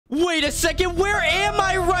Wait a second, where am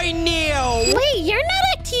I right now? Wait, you're not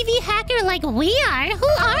a TV hacker like we are. Who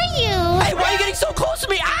are you? Hey, why are you getting so close to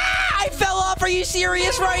me? Ah, I fell off. Are you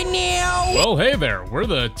serious right now? Well, hey there. We're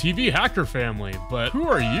the TV hacker family, but who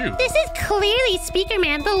are you? This is clearly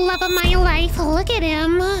Speakerman, the love of my life. Look at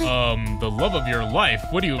him. The love of your life?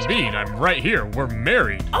 What do you mean? I'm right here. We're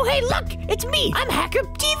married. Oh, hey, look, it's me. I'm Hacker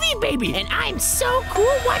TV Baby, and I'm so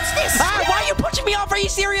cool. Watch this. Ah, why are you pushing me off? Are you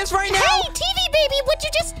serious right now? Hey, TV Baby, what'd you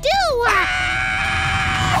just do?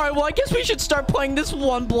 All right, well, I guess we should start playing this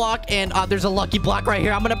one block, and there's a lucky block right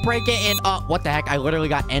here. I'm gonna break it, and what the heck? I literally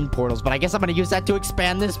got end portals, but I guess I'm gonna use that to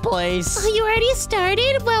expand this place. Oh, you already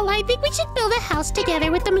started? Well, I think we should build a house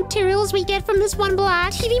together with the materials we get from this one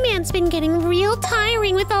block. TV Man's been getting real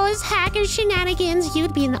tiring with all his hacker shenanigans.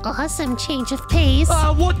 You'd be an awesome change of pace.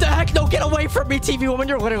 What the heck? No, get away from me, TV woman.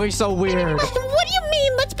 You're literally so weird. What do you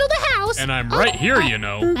mean? Let's build a house. And I'm right here, you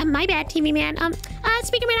know. My bad, TV Man.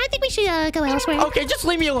 Speakerman, I think we should go elsewhere. Okay, just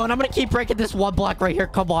leave me alone. I'm gonna keep breaking this one block right here.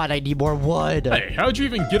 Come on, I need more wood. Hey, how'd you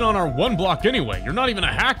even get on our one block anyway? You're not even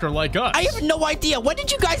a hacker like us. I have no idea. When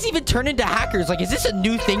did you guys even turn into hackers? Like, is this a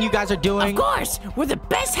new thing you guys are doing? Of course, we're the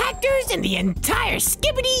best hackers in the entire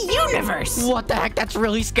Skibbity universe. What the heck? That's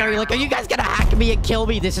really scary. Like, are you guys gonna hack me and kill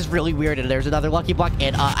me? This is really weird. And there's another lucky block,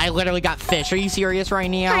 and I literally got fish. Are you serious right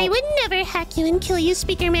now? I would never hack you and kill you,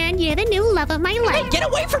 Speakerman. You're the new love of my life. Hey, get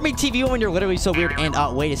away from me, TV woman. You're literally so weird. And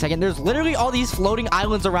wait a second. There's literally all these floating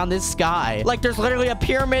islands around this sky. Like, there's literally a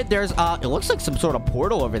pyramid. There's it looks like some sort of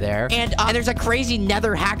portal over there. And there's a crazy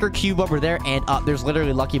nether hacker cube over there. And there's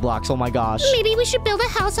literally lucky blocks. Oh my gosh. Maybe we should build a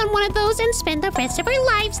house on one of those and spend the rest of our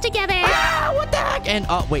lives together. Ah, what the heck? And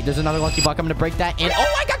wait, there's another lucky block. I'm gonna break that. And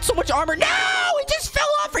oh, I got so much armor. No, it just fell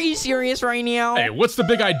off. Are you serious right now? Hey, what's the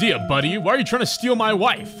big idea, buddy? Why are you trying to steal my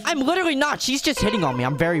wife? I'm literally not. She's just hitting on me.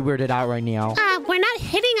 I'm very weirded out right now. We're not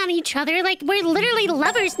hitting on each other. Like, we're literally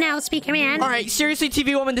lovers now, Speakerman. All right, seriously,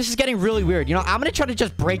 TV woman, this is getting really weird. You know, I'm gonna try to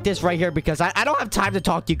just break this right here because I don't have time to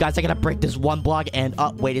talk to you guys. I gotta break this one block and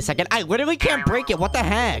wait a second. I literally can't break it. What the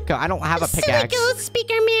heck? I don't have a pickaxe. There goes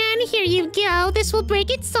Speakerman. Here you go. This will break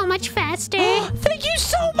it so much faster. Thank you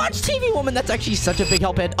so much, TV woman. That's actually such a big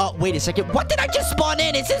help. And wait a second. What did I just spawn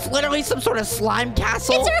in? Is this literally some sort of slime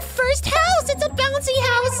castle? It's our first house. It's a bouncy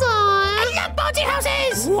house. I love bouncy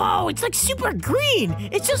houses. Whoa, it's like super green.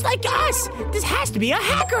 It's just like us. This has to be a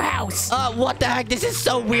hacker house. What the heck? This is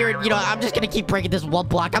so weird. You know, I'm just gonna keep breaking this one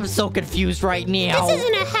block. I'm so confused right now. This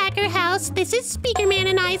isn't a hacker house. This is Speakerman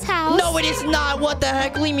and I's house. No, it is not. What the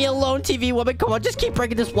heck? Leave me alone, TV woman. Come on, just keep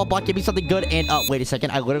breaking this one block. Give me something good. And wait a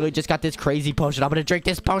second. I literally just got this crazy potion. I'm gonna drink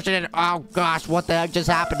this potion and oh gosh, what the heck just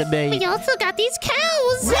happened to me? We also got these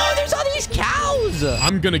cows. No, there's all these cows.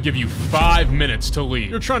 I'm gonna give you 5 minutes to leave.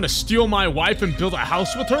 You're trying to steal my wife and build a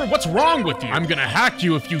house with her? What's wrong with you? I'm gonna hack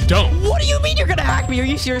you if you don't. What do you mean you're gonna hack me? Are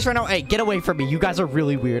you serious right now? Hey, get away from me. You guys are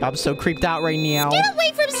really weird. I'm so creeped out right now. Get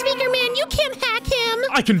away from Speakerman. You can't hack him.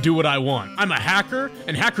 I can do what I want. I'm a hacker,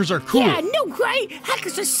 and hackers are cool. Yeah, no, right?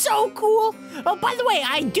 Hackers are so cool. Oh, by the way,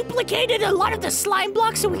 I duplicated a lot of the slime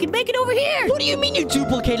blocks so we can make it over here. What do you mean you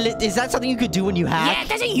duplicated it? Is that something you could do when you hack? Yeah,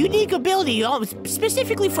 that's a unique ability,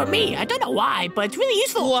 specifically for me. I don't know why, but it's really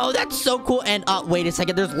useful. Whoa, that's so cool. And wait a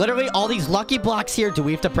second. There's literally all these lucky blocks here. Do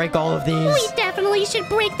we have to break all of these? We definitely should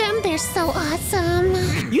break them. They're so awesome.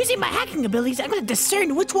 Using my hacking abilities, I'm gonna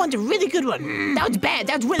discern which one's a really good one. That was bad.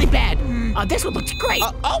 That was really bad. This one looks great.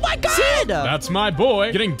 Oh my god! That's my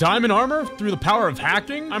boy. Getting diamond armor through the power of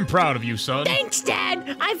hacking? I'm proud of you, son. Thanks,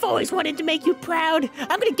 Dad. I've always wanted to make you proud.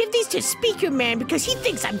 I'm gonna give these to Speakerman because he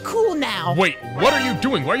thinks I'm cool now. Wait, what are you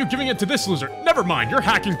doing? Why are you giving it to this loser? Never mind, your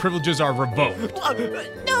hacking privileges are revoked.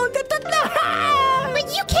 No.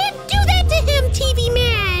 But you can't do that to him, TV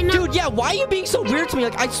Man. Dude, yeah, why are you being so weird to me?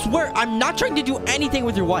 Like, I swear, I'm not trying to do anything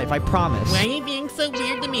with your wife. I promise. Why are you being so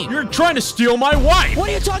weird to me? You're trying to steal my wife. What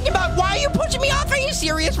are you talking about? Why are you pushing me off? Are you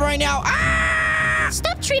serious right now? Ah!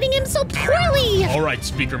 Stop treating him so poorly. All right,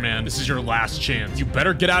 Speakerman, this is your last chance. You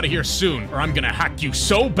better get out of here soon, or I'm gonna hack you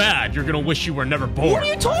so bad you're gonna wish you were never born. What are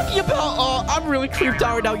you talking about? I'm really creeped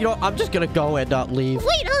out right now. You know, I'm just gonna go and leave.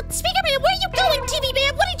 Wait, Speakerman, where are you going, TV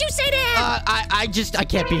Man? What did you say to him? I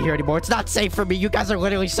can't be here anymore. It's not safe for me. You guys are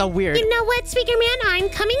literally so weird. You know what, Speakerman? I'm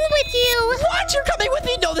coming with you. What? You're coming with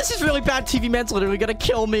me? No, this is really bad. TV Man's literally gonna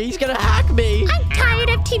kill me. He's gonna hack me. I'm tired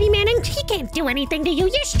of TV Man, and he can't do anything to you.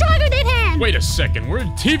 You're stronger than him. Wait a second. Where did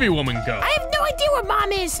TV Woman go? I have no idea where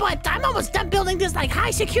Mom is, but I'm almost done building this, like,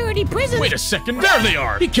 high-security prison. Wait a second. There they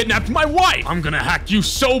are. He kidnapped my wife. I'm gonna hack you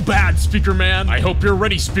so bad, Speakerman. I hope you're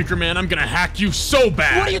ready, Speakerman. I'm gonna hack you so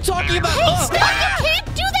bad. What are you talking about? Hey, stop. You can't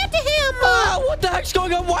do that to him. What the heck's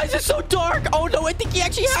going on? Why is it so dark? Oh no, I think he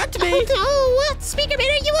actually hacked me. Oh, what? Speakerman,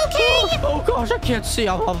 are you okay? Oh gosh, I can't see.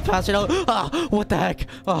 I'm passing out. What the heck?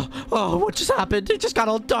 What just happened? It just got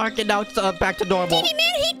all dark and now it's back to normal. TV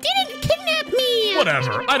man, he didn't kidnap me.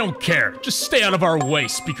 Whatever. I don't care. Just stay out of our way,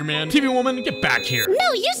 Speakerman. TV woman, get back here.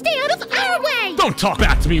 No, you stay out of our way. Don't talk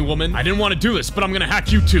back to me, woman. I didn't want to do this, but I'm gonna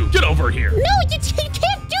hack you too. Get over here. No, you can't do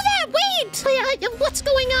that. Wait. What's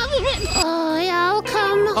going on? I'll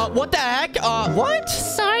come. What the heck? What?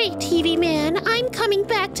 Sorry, TV man. I'm coming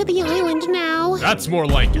back to the island now. That's more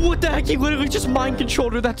like it. What the heck? He literally just mind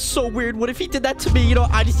controlled her. That's so weird. What if he did that to me? You know,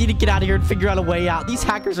 I just need to get out of here and figure out a way out. These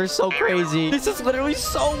hackers are so crazy. This is literally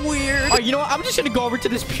so weird. All right, you know what? I'm just gonna go over to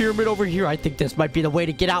this pyramid over here. I think this might be the way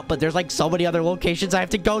to get out, but there's like so many other locations I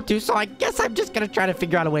have to go to, so I guess I'm just gonna try to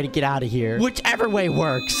figure out a way to get out of here. Whichever way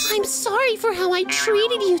works. I'm sorry for how I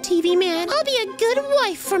treated you, TV man. I'll be a good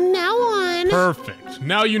wife from now on. Perfect.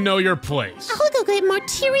 Now you know your place. I'll go get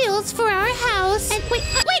materials for our house. And wait,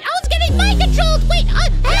 I was getting mind controlled. Wait,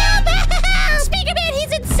 help! Speakerman,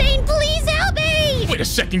 he's insane. Please help me. Wait a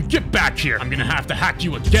second. Get back here. I'm gonna have to hack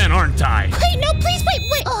you again, aren't I? Wait, no, please, wait.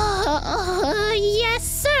 Yes,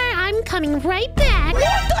 sir. I'm coming right back.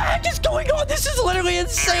 What the heck is going on? This is literally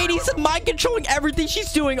insane. He's mind controlling everything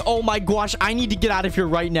she's doing. Oh my gosh, I need to get out of here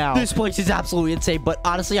right now. This place is absolutely insane, but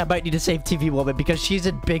honestly, I might need to save TV Woman because she's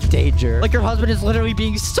in big danger. Like, her husband is literally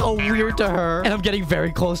being so weird to her. And I'm getting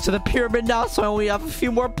very close to the pyramid now, so I only have a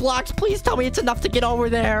few more blocks. Please tell me it's enough to get over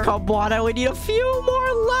there. Come on, I only need a few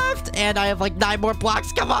more left. And I have like 9 more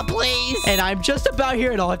blocks. Come on, please. And I'm just about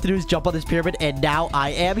here, and all I have to do is jump on this pyramid, and now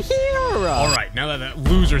I am here. All right, now that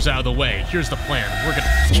loser's out of the way, here's the plan. We're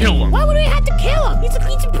gonna kill him. Why would we have to kill him? He's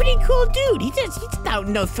a pretty cool dude. He's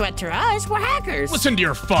no threat to us. We're hackers. Listen to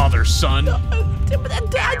your father, son. I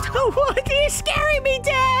don't want to. You're scaring me,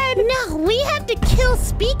 Dad. No, we have to kill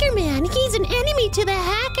Speakerman. He's an enemy to the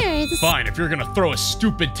hackers. Fine, if you're gonna throw a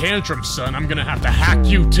stupid tantrum, son, I'm gonna have to hack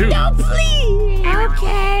you too. No, please.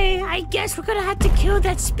 Okay, I guess we're gonna have to kill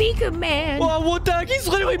that Speakerman. Oh, what the heck? He's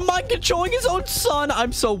literally mind controlling his own son.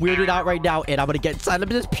 I'm so weirded out right now, and I'm gonna get inside of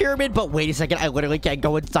this pyramid, but wait a second. I literally can't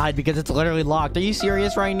go inside because it's literally locked. Are you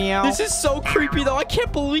serious right now? This is so creepy, though. I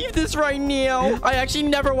can't believe this right now. I actually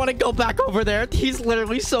never want to go back over there. He's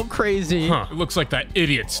literally so crazy. Huh, it looks like that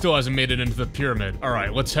idiot still hasn't made it into the pyramid. All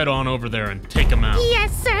right, let's head on over there and take him out.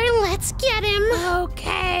 Yes, sir. Let's get him.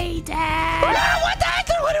 Okay, Dad. What the heck?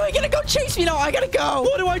 When are we gonna go chase me now? I gotta go.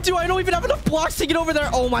 What do? I don't even have enough blocks to get over there.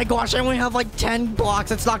 Oh my gosh, I only have like 10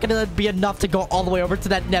 blocks. It's not gonna be enough to go all the way over to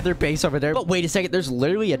that nether base over there. But wait a second, there's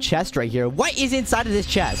literally a chest right here. What is inside of this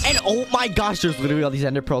chest? And oh my gosh, there's literally all these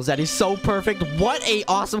ender pearls. That is so perfect. What a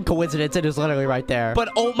awesome coincidence. It is literally right there. But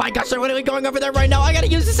oh my gosh, I'm literally going over there right now. I gotta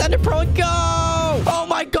use this ender pearl and go. Oh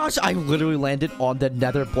my gosh, I literally landed on the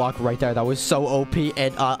nether block right there. That was so OP.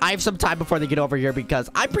 And I have some time before they get over here because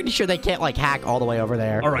I'm pretty sure they can't like hack all the way over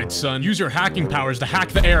there. All right, son, use your hacking powers to hack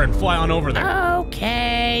the air and fly on over there.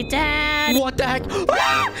 Okay, Dad. What the heck?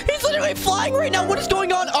 He's literally flying right now. What is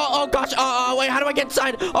going on? Oh gosh. Wait, how do I get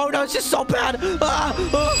inside? Oh no, it's just so bad.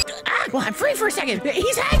 Well, I'm free for a second.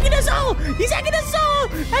 He's hacking us all.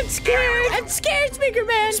 I'm scared.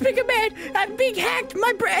 Speakerman, I'm being hacked.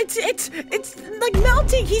 My brain, it's like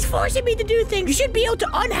melting. He's forcing me to do things. You should be able to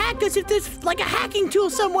unhack us if there's like a hacking tool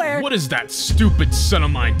somewhere. What is that stupid son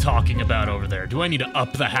of mine talking about over there? Do I need to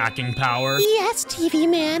up the hacking power? Yes, TV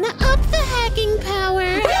man. Up the hacking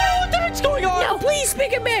power. What the heck's going on? No, please,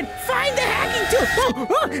 Speakerman, find the hacking tool.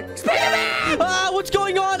 Speakerman! What's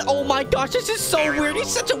going on? Oh my gosh, this is so weird. He's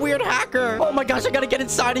such a weird hacker. Oh my gosh, I gotta get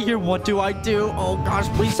inside of here. What do I do? Oh gosh,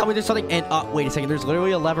 please tell me there's something. And wait a second, there's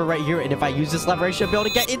literally a lever right here. And if I use this lever, I should be able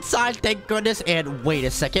to get inside. Thank goodness. And wait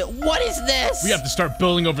a second, what is this? We have to start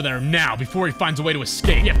building over there now before he finds a way to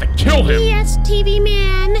escape. We have to kill him. Yes, TV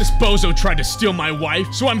man. This bozo tried to steal my wife,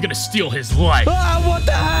 so I'm gonna steal his life. What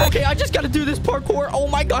the heck? Okay, I just gotta do this parkour. Oh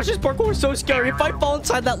my gosh, this parkour is so scary. If I fall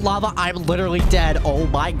inside that lava, I'm literally dead. Oh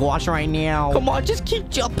my gosh, right now. Come on, just keep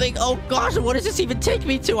jumping. Oh gosh, what does this even take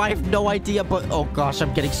me to? I have no idea, but oh gosh,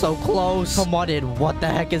 I'm getting so close. Come on in. What the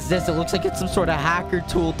heck is this? It looks like it's some sort of hacker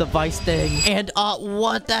tool device thing. And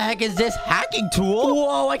what the heck is this? Hacking tool?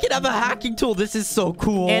 Whoa, I can have a hacking tool. This is so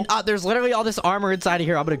cool. And there's literally all this armor inside of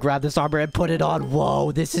here. I'm gonna grab this armor and put it on.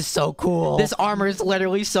 Whoa, this is so cool. This armor is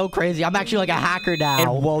literally so crazy. I'm actually like a hacker now.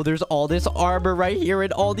 And whoa, there's all this armor right here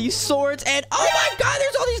and all these swords. And oh my god,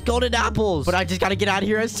 there's all these golden apples. But I just gotta get out of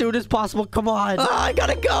here as soon as possible. Come on. I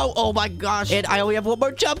gotta go. Oh my gosh. And I only have one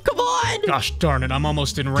more jump. Come on. Gosh darn it, I'm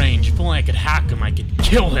almost in range. If only I could hack him, I could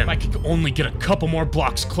kill him. If I could only get a couple more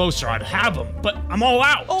blocks closer, I'd have him. But I'm all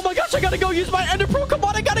out. Oh my gosh, I gotta go use my ender pearl. Come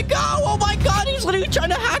on, I gotta go. Oh my god, he's literally trying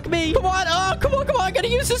to hack me. Come on. Come on. I gotta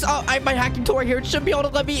use this. I have my hacking tool right here. It should be able to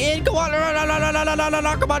let me in. Come on.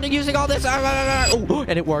 No. Come on, using all this. Oh,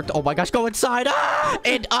 and it worked. Oh my gosh, go inside.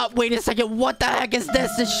 And wait a second. What the heck is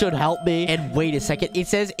this? This should help me. And wait a second. It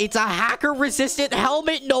says it's a hacker-resistant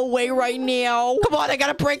helmet. No way right now. Come on, I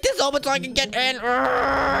gotta break this open so I can get in.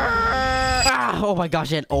 Oh my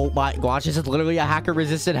gosh, and oh my gosh, this is literally a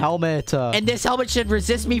hacker-resistant helmet. And this helmet should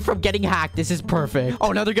resist me from getting hacked. This is perfect.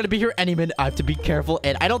 Oh, now they're gonna be here any minute. I have to be careful,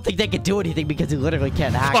 and I don't think they can do anything because they literally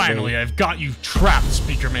can't hack me. Finally, I've got you trapped,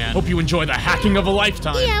 Speakerman. Hope you enjoy the hacking of a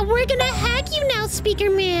lifetime. Yeah, we're gonna hack you now,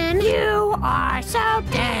 Speakerman. You are so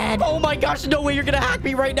dead. Oh my gosh, no way you're gonna hack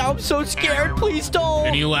me right now. I'm so scared. Please don't.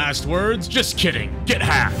 Any last words? Just kidding. Get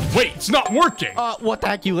hacked. Wait, it's not working. What the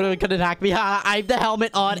heck? You literally couldn't hack me. I have the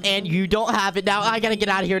helmet on, and you don't have it now. I gotta get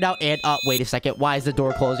out of here now. And wait a second. Why is the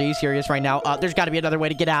door closed? Are you serious right now? There's gotta be another way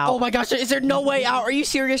to get out. Oh my gosh, is there no way out? Are you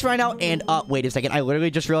serious right now? And wait a second. I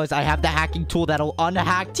literally just realized I have the hacking tool that'll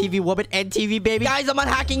unhack TV Woman and TV Baby. Guys, I'm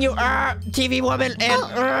unhacking you. TV Woman and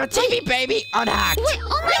TV Baby unhacked. Wait,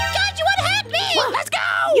 oh my god, you unhacked me! Well, let's go!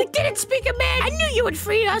 You did it, Speakerman! I knew you would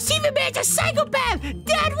free us! TV Man's a psychopath!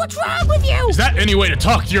 Dad, what's wrong with you? Is that any way to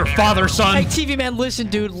talk to your father, son? Hey, TV Man, listen,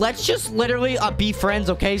 dude. Let's just literally be friends,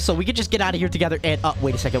 okay? So we can just get out of here together. And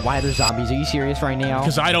wait a second. Why are there zombies? Are you serious right now?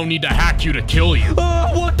 Because I don't need to hack you to kill you.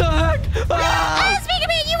 What the heck?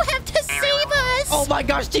 Speakerman, you have to save us! Oh my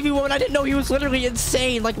gosh, TV Woman, I didn't know he was literally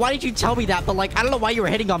insane. Like, why did you tell me that? But, like, I don't know why you were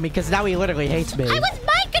hitting on me, because now he literally hates me. I was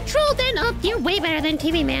mind controlled and you're way better than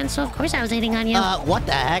TV Man, so of course I was hitting on you. What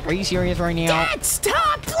the heck? Are you serious right now? Dad,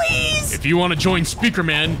 stop, please! If you want to join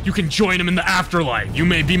Speakerman, you can join him in the afterlife. You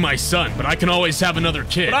may be my son, but I can always have another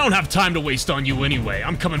kid. But I don't have time to waste on you anyway.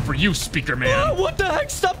 I'm coming for you, Speakerman. What the heck?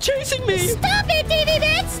 Stop chasing me! Stop it, TV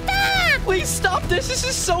Man! Stop! Please stop this. This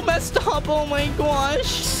is so messed up. Oh my gosh.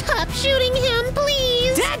 Stop shooting him,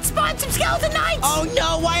 please! Dad, spawn some skeleton knights! Oh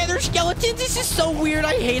no, why are there skeletons? This is so weird.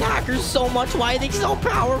 I hate hackers so much. Why are they so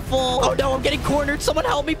powerful? Oh no, I'm getting cornered. Someone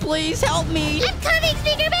help me, please. Help me. I'm coming,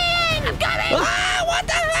 Speakerman! I'm coming! What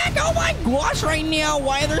the heck? Oh my gosh, right now.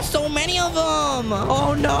 Why are there so many of them?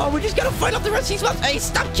 Oh no, we just gotta fight off the rest of these mobs. Hey,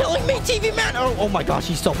 stop killing me, TV Man. Oh my gosh,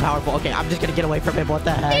 he's so powerful. Okay, I'm just gonna get away from him. What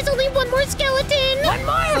the heck? There's only one more skeleton. One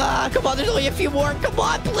more! Come on, there's only a few more. Come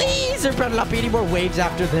on, please. There better not be any more waves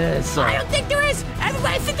after this. I don't think there is.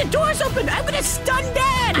 Everybody, I think the door's open. I'm gonna stun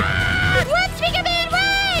Dad. Run, Speakerman, run!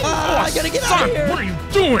 I gotta get out of here. What are you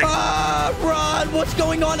doing? Run. What's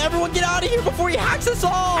going on? Everyone get out of here before he hacks us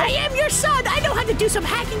all. I am your son. I know how to do some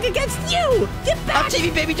hacking against you. Get back.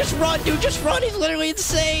 TV Baby, just run, dude. Just run. He's literally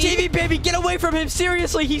insane. TV Baby, get away from him.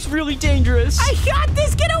 Seriously, he's really dangerous. I got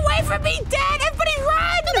this. Get away from me, Dad. Everybody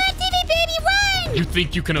run. Come on, TV Baby, run! You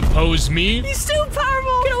think you can oppose me? He's too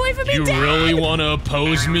powerful. Get away from me, You Dad. really want to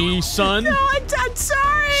oppose me, son? No, I'm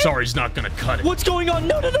sorry. Sorry's not gonna cut it. What's going on?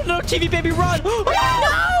 No, TV Baby, run. No,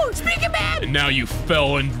 Speakerman. And now you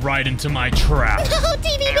fell right into my trap. No,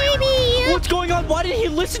 TV Baby! What's going on? Why didn't he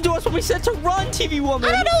listen to us when we said to run, TV Woman?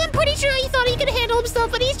 I don't know, I'm pretty sure he thought he could handle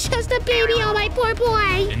himself, but he's just a baby, oh my poor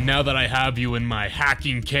boy. And now that I have you in my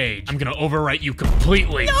hacking cage, I'm gonna overwrite you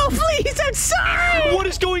completely. No, please, I'm sorry. What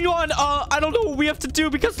is going on? I don't know what we have to do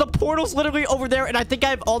because the portal's literally over there, and I think I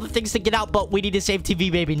have all the things to get out, but we need to save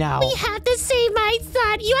TV Baby now. We have to save my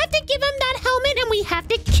son. You have to give him that helmet, and we have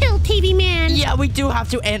to kill TV Man. Yeah, we do have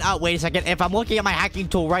to. And wait a second. If I'm looking at my hacking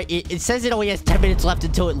tool, right, it says it only has 10 minutes left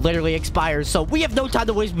until it literally expires. So we have no time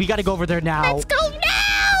to waste. We got to go over there now. Let's go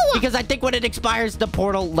now! Because I think when it expires, the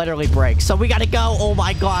portal literally breaks. So we got to go. Oh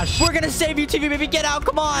my gosh. We're going to save you, TV Baby. Get out.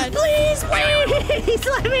 Come on. Please,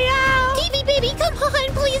 let me out. TV Baby, come on.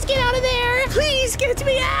 Please get out of there. Please get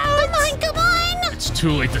me out. Come on. It's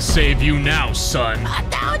too late to save you now, son. No.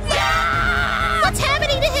 What's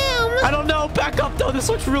happening to him? I don't know. Back up, though. This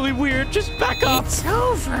looks really weird. Just back up. It's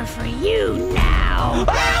over for you now.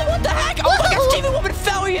 What the heck? Oh my gosh, TV Woman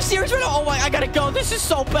fell. Are you serious right now? Oh my, I gotta go. This is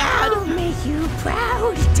so bad. I'll make you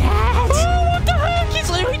proud, Dad. What the heck? He's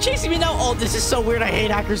literally chasing me now. Oh, this is so weird. I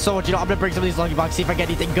hate hackers so much. You know, I'm gonna bring some of these lucky boxes, see if I get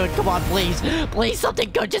anything good. Come on, please. Please,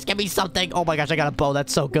 something good. Just give me something. Oh my gosh, I got a bow.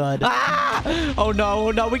 That's so good. Oh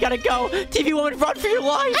no, we gotta go. TV Woman, run for your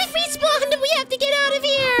life. I respawned and we have to get out of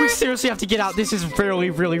here. We seriously have to get out. This is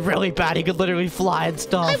really bad. He could literally fly and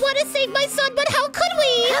stuff. I want to save my son, but how could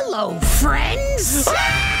we? Hello, friends.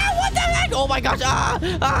 What the heck? back. Oh my gosh.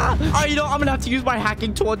 Oh, you know, I'm gonna have to use my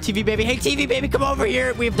hacking tool on TV Baby. Hey, TV Baby, come over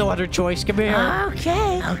here. We have no other choice. Come here.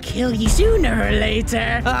 Okay. I'll kill you sooner or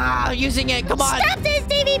later. Using it. Come on. Stop this,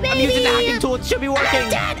 TV Baby. I'm using the hacking tool. It should be working.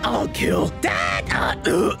 Dad, I'll kill Dad.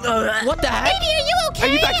 What the heck? Baby, are you okay?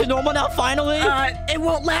 Are you back to normal now, finally? It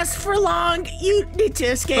won't last for long. You need to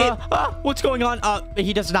escape. What's going on?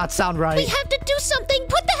 He does not sound right. We have to do something.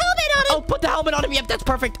 Put the helmet on him. Oh, put the helmet on him. Yep, that's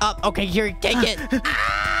perfect. Okay, here, take it.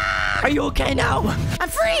 Are you okay now? I'm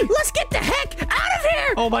free. Let's get the heck out of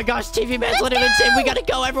here. Oh my gosh, TV Man's literally insane. We gotta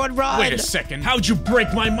go. Everyone run. Wait a second. How'd you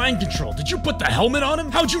break my mind control? Did you put the helmet on him?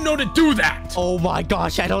 How'd you know to do that? Oh my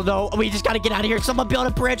gosh, I don't know. We just gotta get out of here. Someone build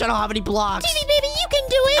a bridge. I don't have any blocks. TV Baby, you can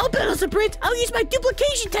do it. I'll build us a bridge. I'll use my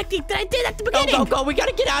duplication technique that I did at the beginning. Go. We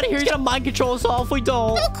gotta get out of here. He's gonna mind control us all if we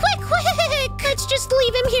don't. Oh, quick. Let's just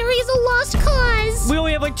leave him here. He's a lost cause. We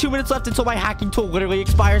only have like 2 minutes left until my hacking tool literally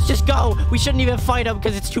expires. Just go. We shouldn't even fight him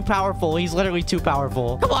because it's too powerful. He's literally too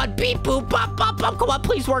powerful. Come on, beep, boop, bop, bop, bop. Come on,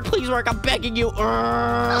 please work. I'm begging you.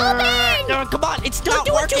 Open! Come on, it's not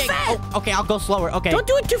do it working. too fast. Oh, okay, I'll go slower. Okay. Don't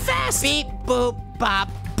do it too fast. Beep, boop, bop,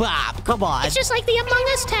 bop. Come on. It's just like the Among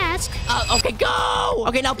Us task. Okay, go.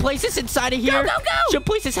 Okay, now place this inside of here. Go. Should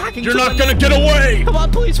place this hacking You're tool not in gonna there. get away. Come on,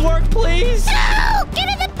 please work, please. No! Get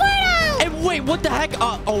in the portal! And wait, what the heck?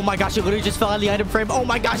 Oh my gosh, he literally just fell out of the item frame. Oh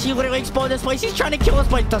my gosh, he literally exploded this place. He's trying to kill us,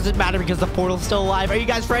 but it doesn't matter because the portal's still alive. Are you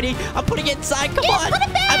guys ready? I'm putting it inside. Come on. Put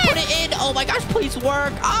it back. I put it in. Oh my gosh, please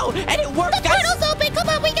work. Oh, and it worked, The guys. portal's open. Come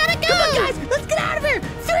on, we gotta go. Come on, guys. Let's get out of here.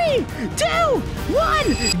 3, 2,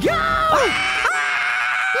 1, go.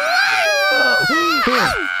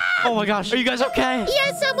 Oh my gosh, are you guys okay?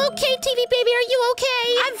 Yes, I'm okay, TV Baby. Are you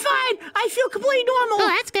okay? I'm fine. I feel completely normal. Oh,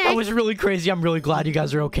 that's good. That was really crazy. I'm really glad you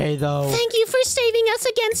guys are okay, though. Thank you for saving us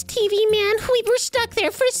against TV Man. We were stuck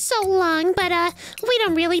there for so long, but we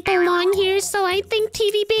don't really belong here, so I think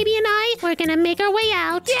TV Baby and we're gonna make our way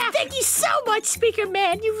out. Yeah, thank you so much,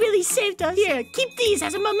 Speakerman. You really saved us. Here, keep these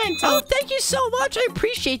as a memento. Oh, thank you so much. I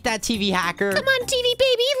appreciate that, TV hacker. Come on, TV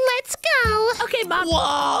Baby, let's go. Okay, Mom.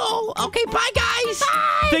 Whoa. Okay, bye, guys.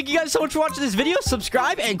 Bye. Thank you guys so much for watching this video.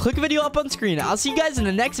 Subscribe and click the video up on screen. I'll see you guys in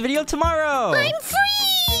the next video tomorrow. I'm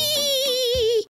free!